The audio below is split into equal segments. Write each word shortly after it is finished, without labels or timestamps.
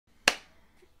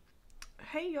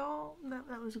Hey y'all,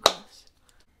 that was gross.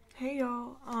 Hey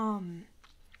y'all, I'm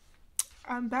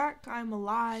back, I'm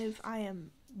alive, I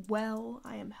am well,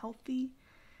 I am healthy.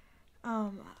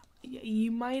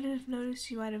 You might have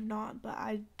noticed, you might have not, but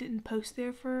I didn't post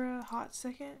there for a hot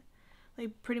second.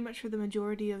 Like, pretty much for the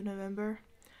majority of November.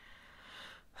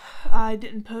 I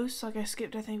didn't post, like I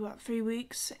skipped I think about 3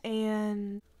 weeks,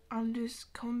 and I'm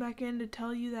just coming back in to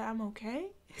tell you that I'm okay.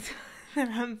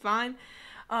 That I'm fine.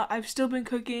 I've still been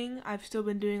cooking. I've still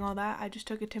been doing all that. I just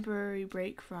took a temporary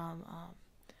break from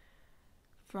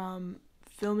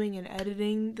filming and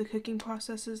editing the cooking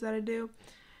processes that I do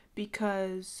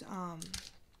because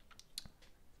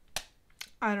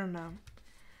I don't know.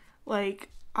 Like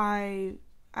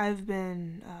I've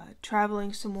been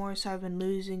traveling some more, so I've been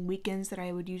losing weekends that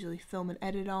I would usually film and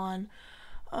edit on.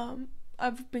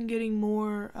 I've been getting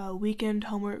more weekend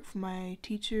homework from my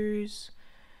teachers.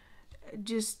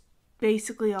 Just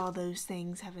basically all those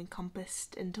things have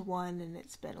encompassed into one, and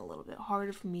it's been a little bit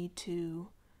harder for me to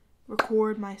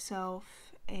record myself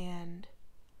and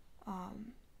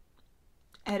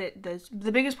edit those.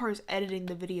 The biggest part is editing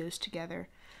the videos together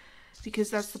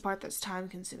because that's the part that's time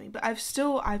consuming. But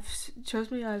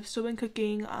trust me, I've still been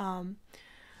cooking.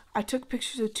 I took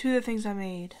pictures of 2 of the things I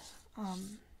made.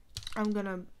 I'm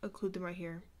gonna include them right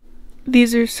here.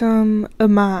 These are some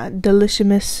of my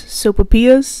delicious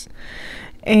sopapillas,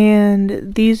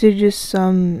 and these are just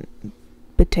some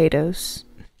potatoes.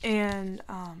 And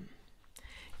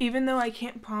even though I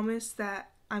can't promise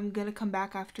that I'm gonna come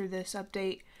back after this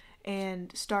update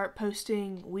and start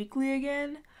posting weekly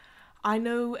again, I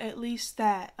know at least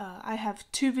that I have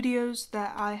 2 videos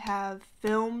that I have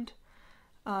filmed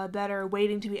that are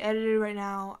waiting to be edited right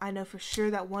now. I know for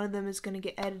sure that one of them is going to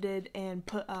get edited and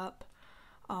put up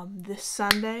this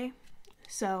Sunday.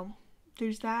 So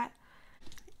there's that.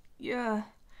 Yeah.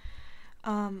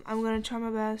 I'm going to try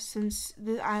my best since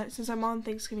I'm on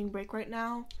Thanksgiving break right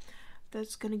now.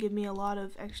 That's going to give me a lot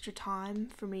of extra time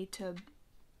for me to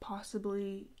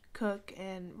possibly cook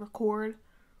and record.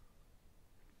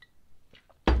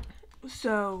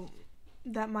 So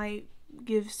that might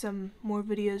give some more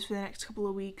videos for the next couple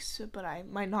of weeks, but I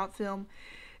might not film.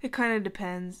 It kind of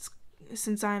depends.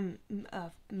 Since I'm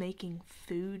making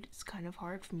food, it's kind of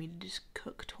hard for me to just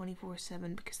cook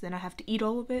 24/7 because then I have to eat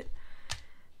all of it.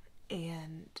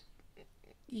 And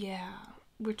yeah,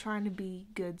 we're trying to be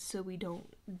good so we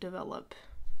don't develop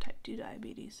type 2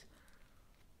 diabetes.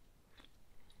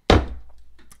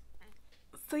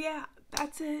 So yeah,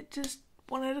 that's it. Just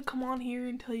wanted to come on here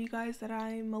and tell you guys that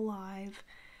I'm alive.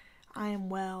 I am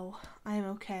well. I am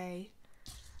okay.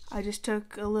 I just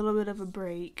took a little bit of a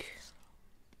break.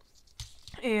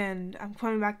 And I'm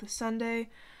coming back this Sunday,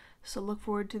 so look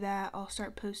forward to that. I'll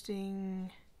start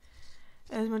posting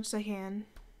as much as I can.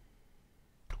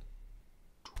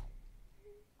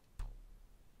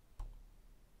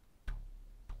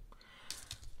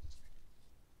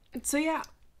 So yeah.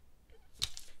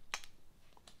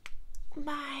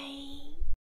 Bye.